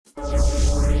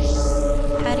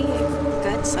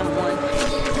hurt someone.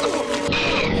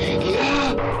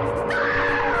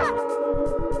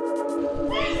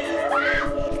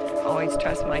 Always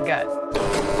trust my gut.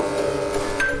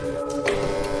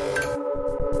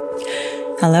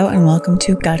 Hello and welcome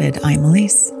to Gutted. I'm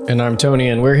Aleece. And I'm Tony,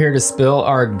 and we're here to spill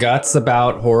our guts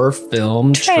about horror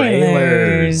film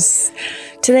trailers.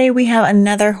 Today we have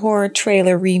another horror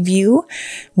trailer review.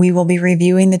 We will be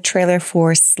reviewing the trailer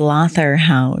for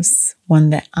Slotherhouse, one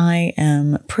that I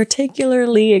am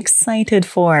particularly excited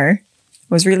for. It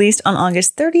was released on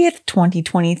August 30th,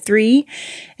 2023,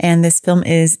 and this film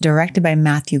is directed by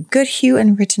Matthew Goodhue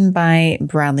and written by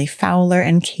Bradley Fowler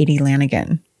and Cady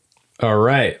Lanigan. All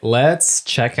right, let's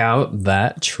check out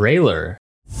that trailer.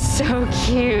 So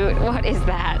cute. What is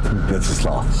that? That's a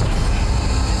sloth.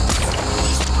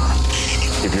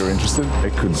 If you're interested, I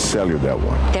could sell you that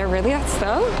one. They're really that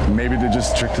slow? Maybe they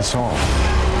just tricked us all.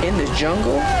 In the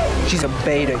jungle, she's a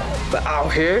beta, but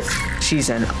out here, she's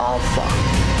an alpha.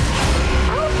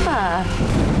 Alpha?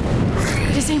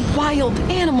 It is a wild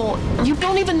animal. You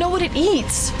don't even know what it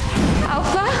eats.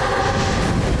 Alpha?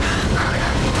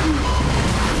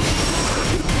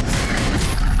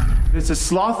 It's a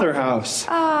slotherhouse.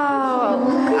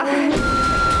 Oh, God.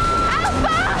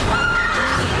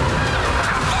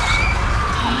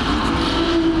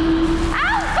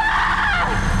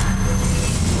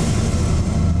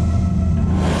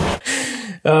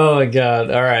 Oh my God.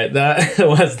 All right. That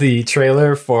was the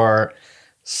trailer for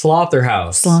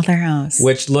Slotherhouse. Slotherhouse.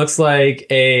 Which looks like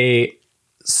a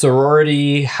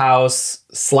sorority house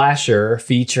slasher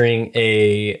featuring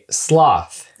a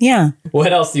sloth. Yeah.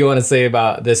 What else do you want to say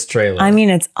about this trailer? I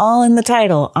mean, it's all in the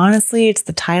title. Honestly, it's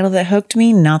the title that hooked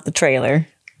me, not the trailer.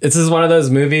 This is one of those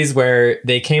movies where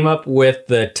they came up with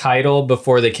the title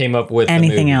before they came up with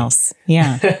anything the movie. else.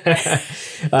 Yeah.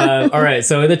 All right.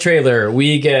 So in the trailer,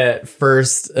 we get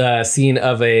first scene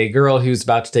of a girl who's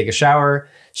about to take a shower.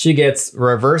 She gets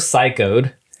reverse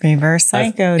psychoed. Reverse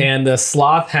psychoed. And the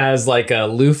sloth has like a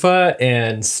loofah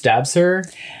and stabs her.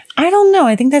 I don't know.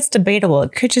 I think that's debatable.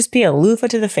 It could just be a loofah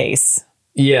to the face.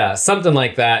 Yeah, something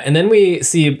like that. And then we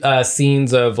see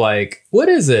scenes of like, what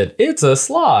is it? It's a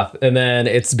sloth. And then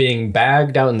it's being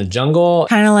bagged out in the jungle.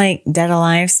 Kind of like Dead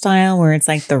Alive style, where it's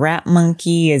like the rat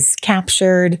monkey is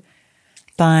captured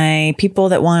by people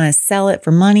that want to sell it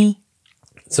for money.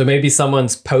 So maybe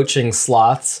someone's poaching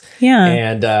sloths. Yeah.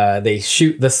 And they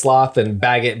shoot the sloth and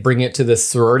bag it, bring it to the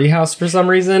sorority house for some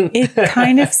reason. It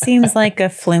kind of seems like a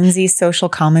flimsy social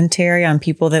commentary on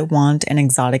people that want an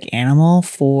exotic animal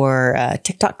for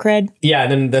TikTok cred. Yeah.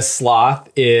 And then the sloth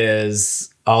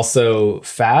is also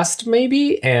fast,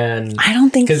 maybe. And I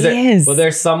don't think he is. Well,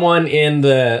 there's someone in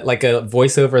the, like a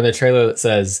voiceover in the trailer that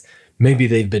says, maybe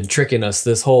they've been tricking us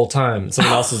this whole time.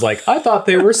 Someone else is like, I thought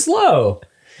they were slow.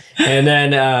 And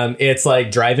then it's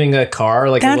like driving a car,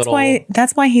 like that's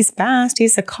why he's fast.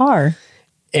 He's a car.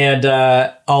 And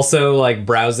also like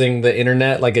browsing the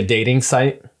internet, like a dating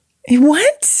site.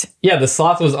 What? Yeah, the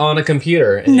sloth was on a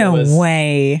computer. And no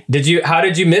way. How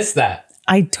did you miss that?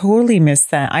 I totally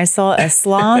missed that. I saw a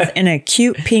sloth in a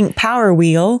cute pink Power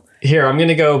Wheel. Here, I'm going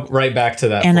to go right back to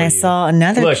that. And I saw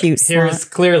another cute sloth. Here's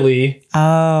clearly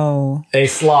a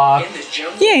sloth.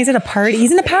 Yeah, he's at a party.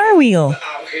 He's in a Power Wheel.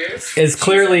 Is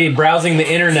clearly browsing the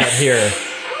internet here.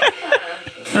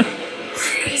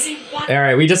 All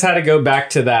right, we just had to go back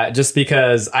to that just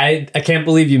because I can't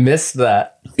believe you missed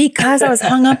that. Because I was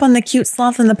hung up on the cute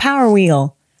sloth in the Power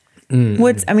Wheel.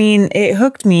 It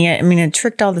hooked me. I mean, it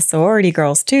tricked all the sorority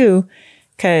girls too.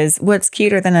 Because what's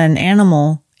cuter than an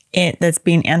animal that's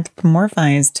being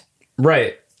anthropomorphized?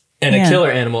 Right. And a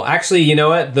killer animal. Actually, you know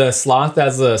what? The sloth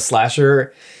as a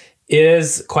slasher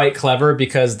is quite clever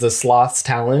because the sloth's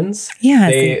talons. Yeah,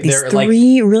 they're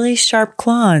three really sharp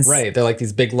claws. Right. They're like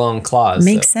these big, long claws.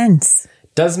 Makes sense.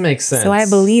 Does make sense. So I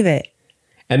believe it.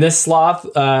 And this sloth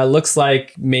looks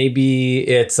like maybe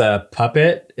it's a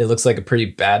puppet. It looks like a pretty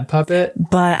bad puppet.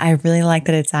 But I really like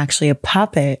that it's actually a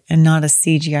puppet and not a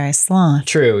CGI sloth.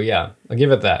 True, yeah. I'll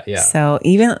give it that, yeah. So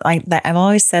even like that, I've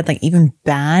always said like even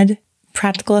bad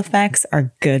practical effects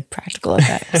are good practical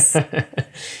effects.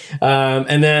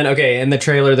 And then, in the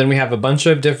trailer, then we have a bunch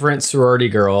of different sorority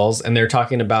girls and they're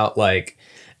talking about like,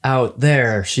 out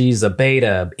there, she's a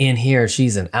beta. In here,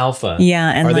 she's an alpha. Yeah.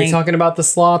 And are they talking about the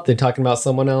sloth? They're talking about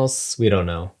someone else? We don't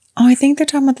know. Oh, I think they're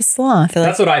talking about the sloth.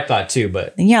 That's what I thought too,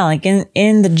 but. Yeah, like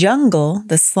in the jungle,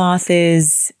 the sloth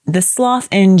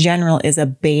in general is a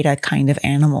beta kind of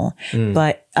animal.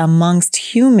 But amongst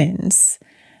humans,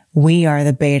 we are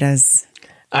the betas.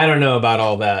 I don't know about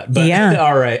all that, but yeah.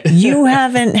 All right. You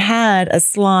haven't had a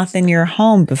sloth in your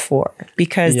home before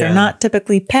because they're not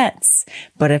typically pets.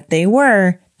 But if they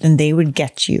were, then they would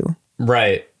get you.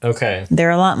 Right. Okay.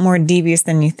 They're a lot more devious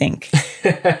than you think.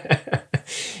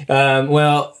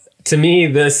 Well, to me,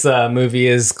 this movie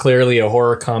is clearly a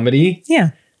horror comedy.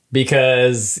 Yeah.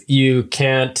 Because you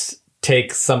can't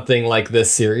take something like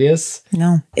this serious.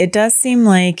 No. It does seem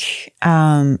like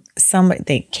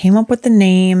they came up with the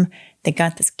name. They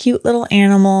got this cute little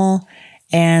animal.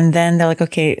 And then they're like,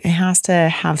 okay, it has to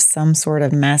have some sort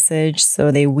of message.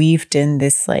 So they weaved in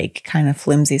this like kind of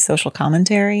flimsy social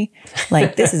commentary.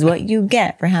 Like, this is what you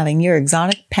get for having your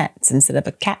exotic pets instead of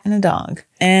a cat and a dog.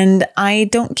 And I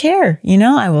don't care. You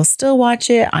know, I will still watch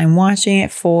it. I'm watching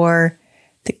it for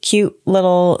the cute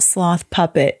little sloth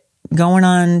puppet going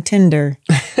on Tinder,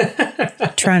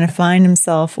 trying to find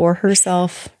himself or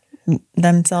herself,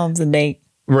 themselves a date.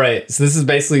 Right. So this is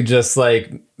basically just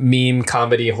like meme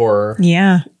comedy horror.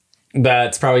 Yeah.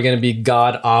 That's probably going to be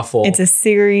god awful. It's a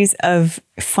series of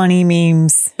funny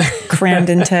memes crammed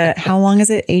into, how long is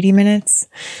it? 80 minutes?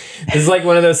 This is like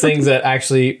one of those things that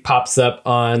actually pops up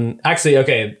on,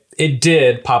 it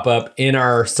did pop up in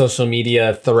our social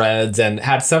media threads and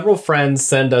had several friends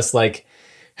send us like,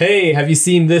 hey, have you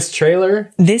seen this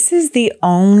trailer? This is the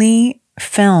only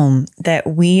film that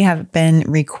we have been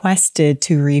requested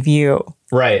to review.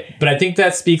 Right. But I think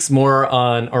that speaks more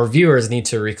on our viewers need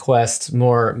to request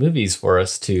more movies for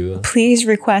us to Please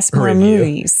request more review.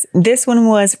 movies. This one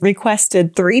was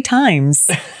requested 3 times.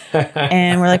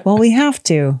 And we're like, well, we have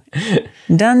to.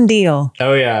 Done deal.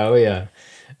 Oh, yeah. Oh, yeah.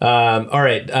 All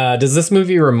right. Does this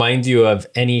movie remind you of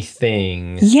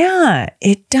anything? Yeah,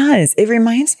 it does. It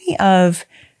reminds me of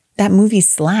that movie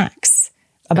Slacks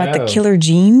about the killer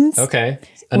genes. Okay.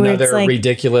 Where it's like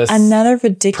ridiculous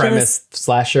premise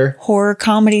slasher. Horror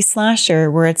comedy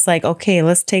slasher where it's like, okay,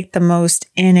 let's take the most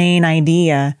inane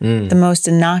idea, the most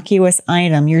innocuous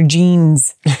item, your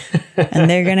genes, and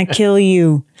they're going to kill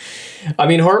you. I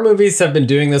mean, horror movies have been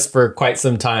doing this for quite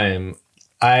some time.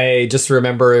 I just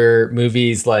remember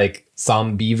movies like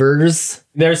Zombievers.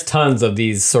 There's tons of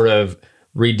these sort of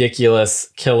ridiculous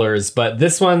killers, but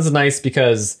this one's nice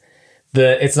because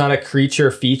it's not a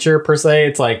creature feature per se.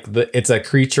 It's like it's a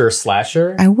creature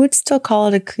slasher. I would still call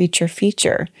it a creature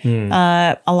feature.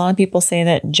 A lot of people say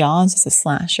that Jaws is a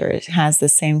slasher. It has the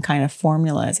same kind of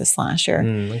formula as a slasher.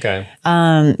 Okay.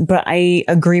 But I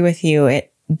agree with you.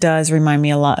 It does remind me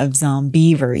a lot of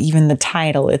Zombiever. Even the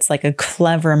title, it's like a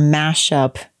clever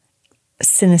mashup,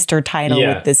 sinister title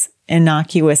with this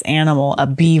innocuous animal, a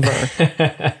beaver.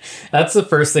 That's the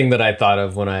first thing that I thought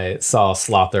of when I saw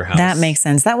Slotherhouse. That makes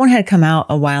sense. That one had come out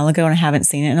a while ago and I haven't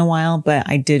seen it in a while, but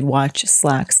I did watch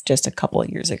Slacks just a couple of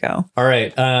years ago. All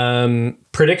right.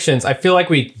 Predictions. I feel like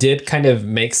we did kind of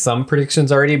make some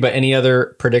predictions already, but any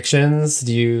other predictions?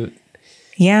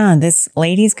 Yeah, this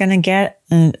lady's going to get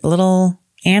a little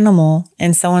animal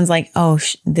and someone's like, oh,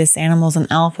 this animal's an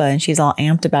alpha, and she's all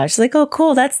amped about it. She's like, oh,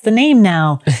 cool, that's the name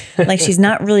now. Like, she's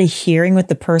not really hearing what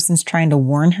the person's trying to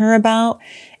warn her about,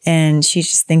 and she's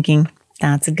just thinking,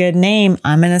 that's a good name.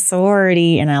 I'm in a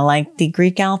sorority and I like the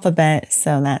Greek alphabet,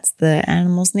 so that's the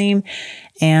animal's name.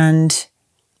 And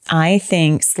I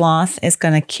think Sloth is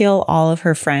going to kill all of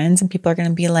her friends, and people are going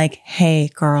to be like, hey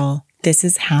girl, this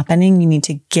is happening, you need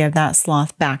to give that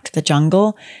sloth back to the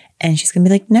jungle. And she's going to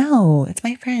be like, no, it's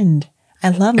my friend. I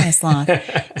love my sloth.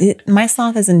 My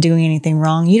sloth isn't doing anything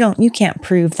wrong. You can't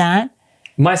prove that.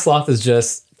 My sloth is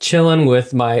just chilling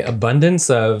with my abundance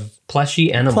of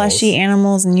plushy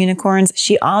animals and unicorns.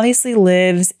 She obviously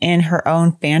lives in her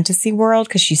own fantasy world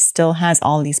because she still has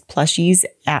all these plushies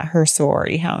at her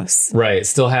sorority house. Right.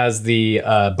 Still has the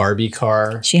Barbie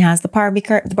car. She has the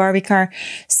Barbie car.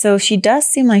 So she does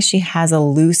seem like she has a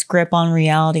loose grip on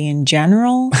reality in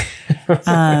general.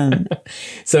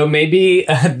 So maybe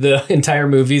the entire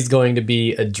movie is going to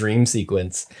be a dream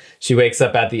sequence. She wakes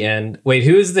up at the end. Wait,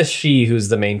 who is the she who's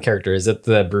the main character? Is it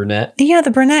the brunette? Yeah, the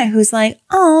brunette who's like,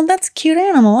 oh, that's a cute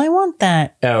animal. I want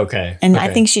that. Oh, okay. And okay.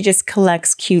 I think she just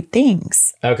collects cute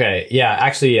things. Okay. Yeah,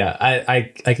 actually, yeah.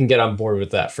 I can get on board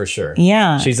with that for sure.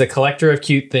 Yeah. She's a collector of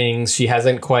cute things. She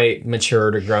hasn't quite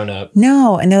matured or grown up.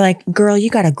 No. And they're like, girl,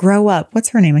 you got to grow up. What's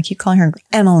her name? I keep calling her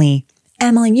Emily.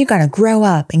 Emily, you got to grow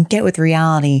up and get with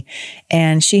reality.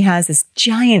 And she has this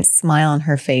giant smile on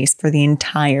her face for the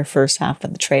entire first half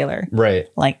of the trailer. Right.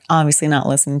 Like, obviously not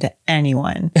listening to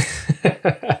anyone.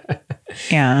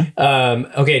 Yeah.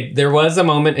 Okay. There was a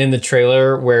moment in the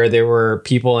trailer where there were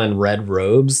people in red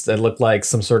robes that looked like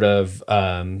some sort of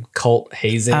cult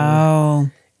hazing.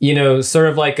 Oh. You know, sort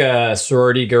of like a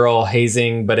sorority girl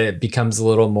hazing, but it becomes a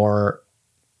little more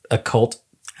occult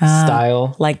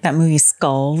style. Like that movie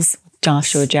Skulls.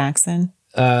 Joshua Jackson.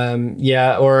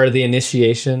 Yeah, or The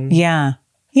Initiation. Yeah.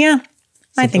 Yeah.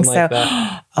 I think so. Something like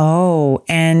that. Oh,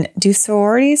 and do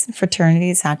sororities and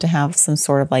fraternities have to have some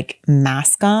sort of like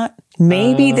mascot?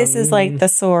 Maybe this is like the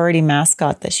sorority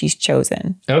mascot that she's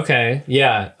chosen. Okay,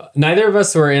 yeah. Neither of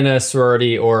us were in a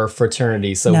sorority or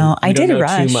fraternity, so No, I we don't did know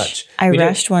rush. too much. I We did-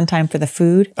 rushed one time for the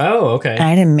food. Oh, okay. And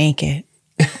I didn't make it.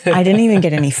 I didn't even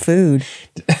get any food.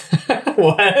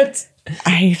 What?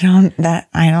 I don't know.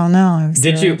 I was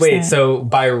Did really you wait? upset. So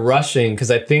by rushing,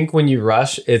 because I think when you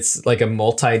rush, it's like a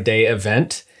multi-day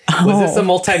event. Was this a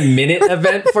multi-minute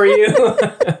event for you?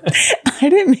 I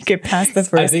didn't make it past the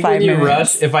first I think 5 when you minutes.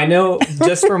 rush, if I know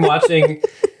just from watching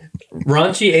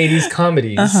raunchy 80s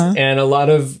comedies and a lot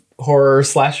of horror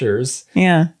slashers,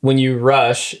 Yeah. when you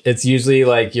rush, it's usually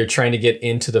like you're trying to get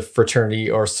into the fraternity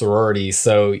or sorority.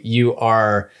 So you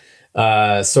are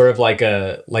sort of like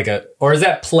a, or is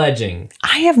that pledging?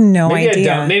 I have no Maybe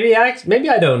idea. I don't. Maybe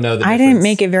I don't know the I difference. didn't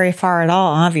make it very far at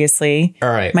all, obviously. All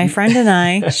right. My friend and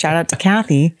I, shout out to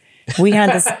Kathy, we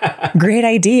had this great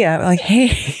idea. Like,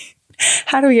 hey,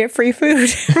 how do we get free food?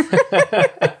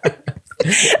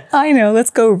 I know, let's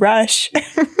go rush.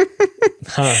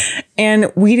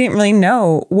 And we didn't really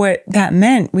know what that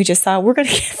meant. We just thought we're going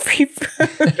to get free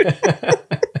food.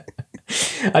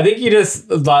 I think you just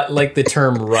thought like the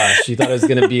term rush. You thought it was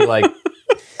going to be like,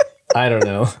 I don't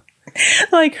know.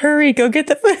 Like, hurry, go get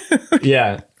the food.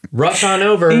 Yeah. Rush on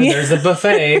over. There's a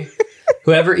buffet.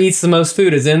 Whoever eats the most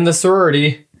food is in the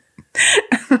sorority.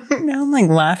 Now I'm like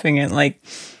laughing at like,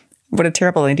 what a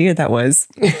terrible idea that was.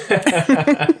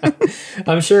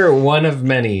 I'm sure one of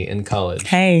many in college.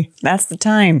 Hey, that's the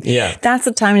time. Yeah. That's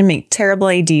the time to make terrible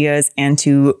ideas and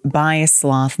to buy a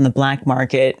sloth in the black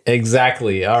market.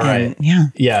 Exactly. All right. And, yeah.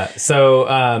 Yeah. So,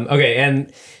 okay.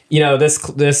 And, you know,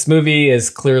 this movie is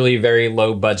clearly very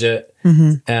low budget.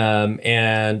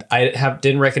 And I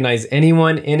didn't recognize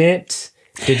anyone in it.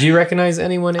 Did you recognize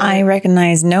anyone in I it?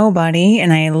 recognize nobody,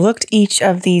 and I looked each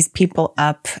of these people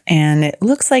up, and it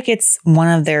looks like it's one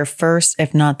of their first,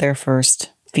 if not their first,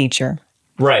 feature.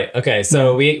 Right. Okay.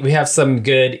 So we have some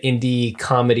good indie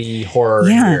comedy horror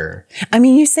here. I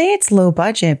mean, you say it's low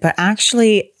budget, but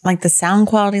actually, like the sound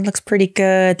quality looks pretty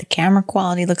good. The camera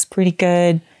quality looks pretty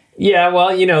good. Yeah,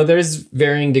 well, you know, there's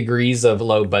varying degrees of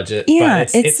low budget. Yeah,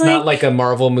 but it's not like a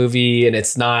Marvel movie, and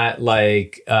it's not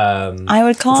like I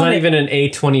would call it's not it even an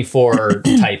A24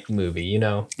 type movie, you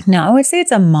know. No, I would say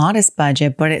it's a modest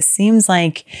budget, but it seems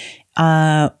like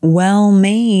well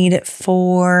made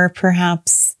for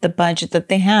perhaps the budget that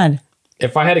they had.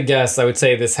 If I had to guess, I would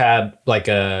say this had like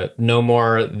a no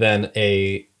more than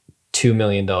a $2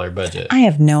 million budget. I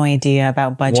have no idea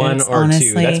about budgets, One or honestly.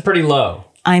 two. That's pretty low.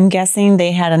 I'm guessing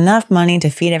they had enough money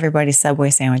to feed everybody Subway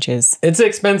sandwiches. It's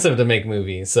expensive to make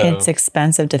movies, so It's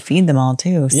expensive to feed them all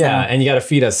too. So yeah, and you got to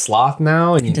feed a sloth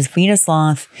now, and just feed a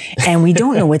sloth, and we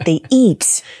don't know what they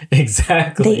eat.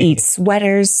 exactly. They eat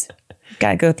sweaters. Got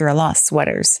to go through a lot of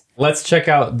sweaters. Let's check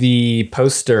out the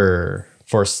poster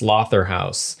for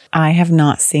Slotherhouse. I have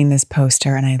not seen this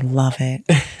poster, and I love it.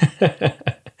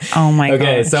 Oh my god.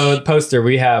 Okay, so the poster,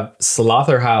 we have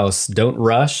Slotherhouse, don't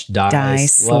rush, die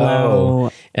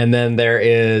slow. And then there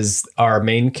is our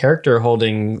main character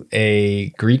holding a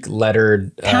Greek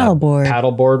lettered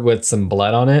paddleboard with some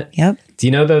blood on it. Yep. Do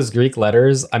you know those Greek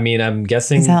letters? I mean, I'm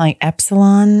guessing Is that like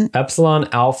epsilon? Epsilon,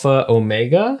 Alpha,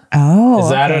 Omega. Oh, Is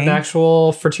that okay. an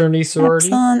actual fraternity sorority?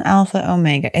 Epsilon, Alpha,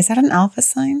 Omega. Is that an alpha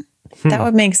sign? That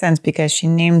would make sense because she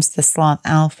names the sloth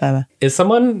Alpha. Is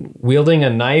someone wielding a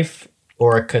knife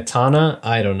or a katana?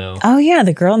 I don't know. Oh yeah,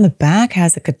 the girl in the back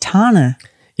has a katana.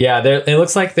 Yeah, it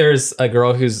looks like there's a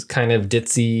girl who's kind of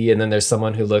ditzy, and then there's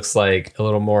someone who looks like a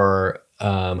little more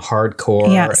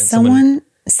hardcore. Yeah, and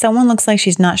someone looks like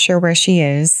she's not sure where she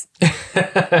is,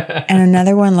 and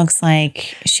another one looks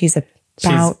like she's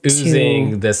about she's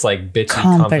oozing to this like bitchy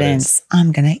confidence.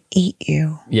 I'm gonna eat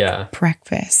you. Yeah.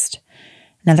 Breakfast.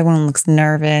 Another one looks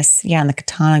nervous. Yeah, and the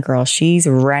katana girl, she's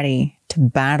ready to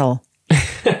battle.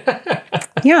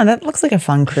 Yeah, that looks like a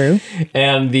fun crew.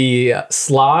 And the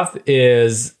sloth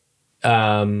is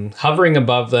hovering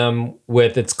above them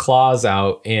with its claws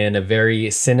out in a very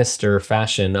sinister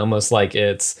fashion, almost like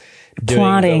it's doing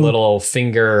Plotting. the little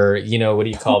finger, you know, what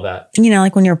do you call that? You know,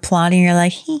 like when you're plotting, you're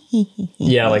like, hee, hee, hee,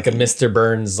 hee. Yeah, like a Mr.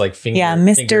 Burns like finger. Yeah,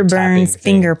 Mr. Burns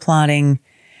finger plotting.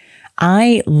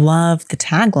 I love the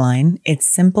tagline. It's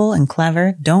simple and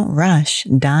clever. Don't rush,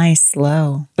 die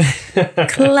slow.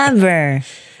 Clever.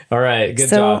 All right, good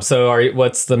So- job. So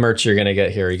what's the merch you're going to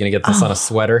get here? Are you going to get this on a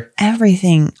sweater?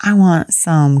 Everything. I want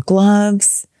some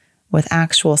gloves with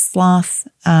actual sloth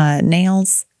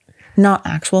nails. not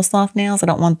actual sloth nails. I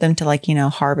don't want them to like,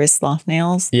 harvest sloth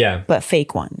nails. Yeah. But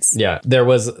fake ones. Yeah. There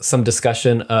was some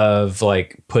discussion of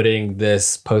like putting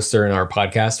this poster in our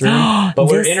podcast room, but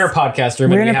we're in our podcast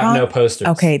room and we have no posters.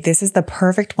 Okay. This is the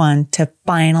perfect one to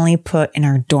finally put in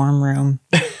our dorm room.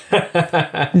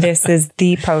 This is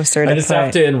the poster to I just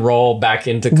have to enroll back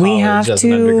into college we have as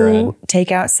an undergrad.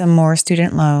 Take out some more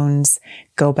student loans,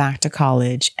 go back to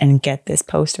college and get this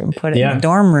poster and put it in the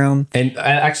dorm room. And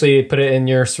actually put it in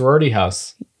your sorority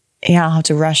house. Yeah, I'll have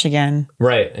to rush again.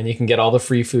 Right. And you can get all the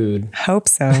free food. Hope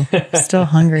so. Still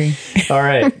hungry. All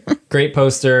right. Great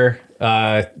poster.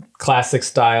 Classic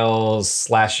style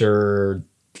slasher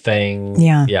thing.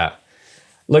 Yeah. Yeah.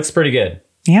 Looks pretty good.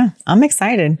 Yeah, I'm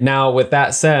excited. Now, with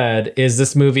that said, is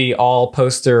this movie all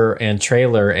poster and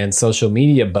trailer and social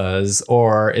media buzz,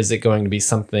 or is it going to be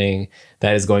something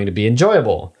that is going to be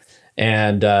enjoyable?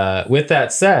 And with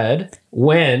that said,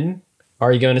 when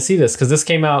are you going to see this? Because this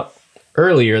came out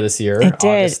earlier this year, it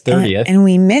did. August 30th. And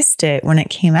we missed it when it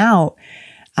came out.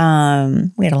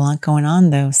 We had a lot going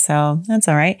on, though, so that's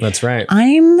all right. That's right.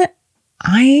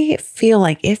 I feel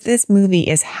like if this movie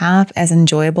is half as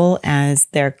enjoyable as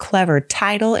their clever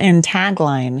title and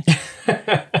tagline,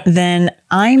 then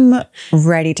I'm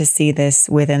ready to see this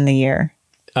within the year.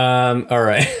 All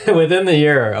right. Within the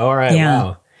year. All right.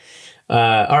 Yeah.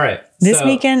 Wow. All right. This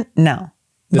weekend? No.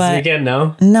 This weekend?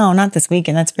 No? No, not this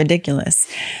weekend. That's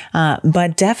ridiculous.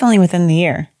 But definitely within the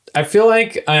year. I feel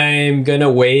like I'm going to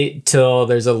wait till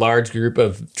there's a large group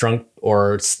of drunk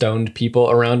or stoned people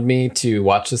around me to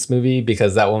watch this movie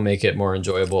because that will make it more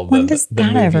enjoyable. When does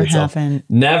that ever happen?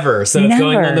 Never. So it's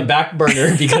going on the back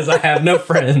burner because I have no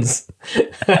friends.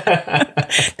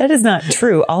 That is not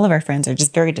true. All of our friends are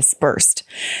just very dispersed.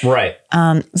 Right.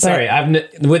 Sorry,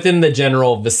 within the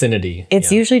general vicinity.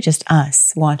 It's usually just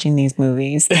us watching these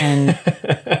movies and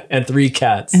and 3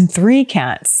 cats.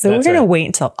 So we're going to wait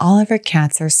until all of our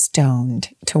cats are stoned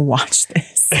to watch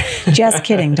this. Just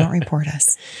kidding. Don't report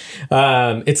us.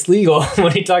 It's legal.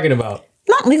 What are you talking about?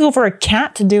 Not legal for a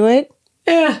cat to do it.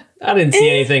 Yeah, I didn't see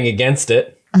anything against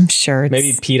it. I'm sure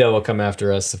maybe PETA will come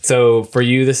after us. So for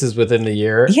you, this is within the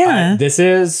year. Yeah. This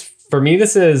is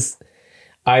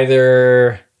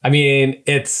either,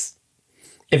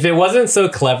 if it wasn't so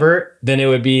clever, then it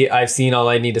would be, I've seen all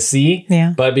I need to see.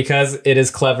 Yeah. But because it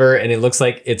is clever and it looks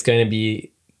like it's going to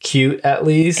be cute at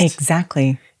least.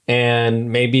 Exactly.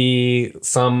 And maybe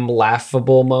some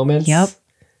laughable moments. Yep.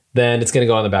 Then it's going to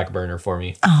go on the back burner for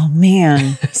me. Oh,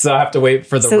 man. So I have to wait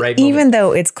for the right moment. Even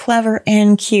though it's clever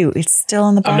and cute, it's still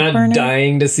on the back burner? I'm not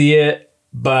dying to see it,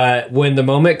 but when the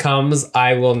moment comes,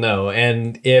 I will know.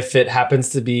 And if it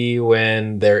happens to be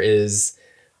when there is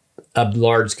a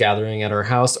large gathering at our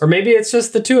house, or maybe it's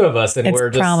just the two of us, and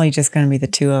it's probably just going to be the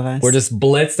two of us. We're just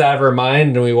blitzed out of our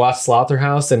mind, and we watch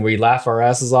Slotherhouse, and we laugh our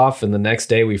asses off, and the next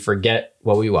day we forget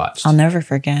what we watched. I'll never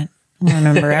forget. I'll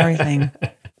remember everything.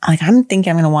 I'm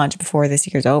thinking I'm going to watch before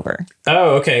this year's over.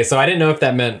 Oh, okay. So I didn't know if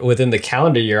that meant within the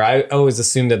calendar year. I always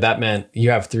assumed that meant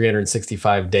you have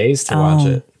 365 days to watch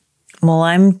it.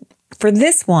 Well, for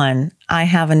this one, I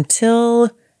have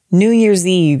until New Year's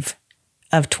Eve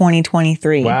of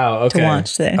 2023 to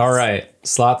watch this. All right.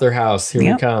 Slotherhouse,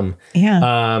 here we come.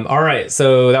 Yeah. All right.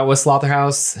 So that was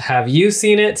Slotherhouse. Have you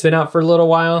seen it? It's been out for a little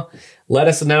while. Let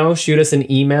us know. Shoot us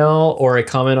an email or a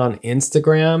comment on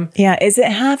Instagram. Yeah. Is it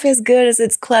half as good as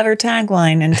its clever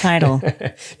tagline and title?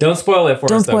 Don't spoil it for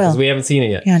us, though, because we haven't seen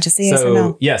it yet. Yeah, just say yes or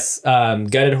no. Yes.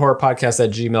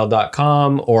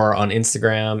 guttedhorrorpodcast@gmail.com or on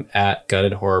Instagram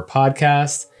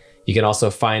 @guttedhorrorpodcast. You can also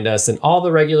find us in all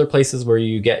the regular places where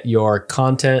you get your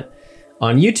content.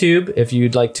 On YouTube, if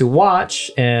you'd like to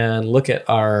watch and look at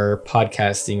our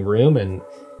podcasting room and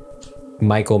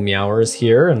Michael Meowers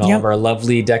here and all of our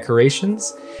lovely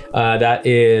decorations. That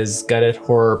is Gutted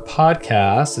Horror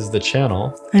Podcast is the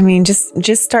channel.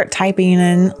 Just start typing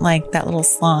in like that little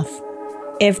sloth.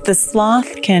 If the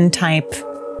sloth can type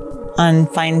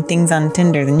find things on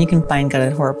Tinder, then you can find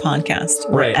Gutted Horror Podcast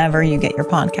wherever you get your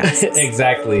podcasts.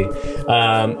 Exactly.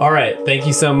 All right. Thank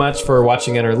you so much for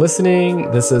watching and or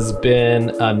listening. This has been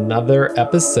another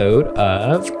episode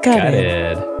of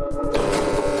Gutted.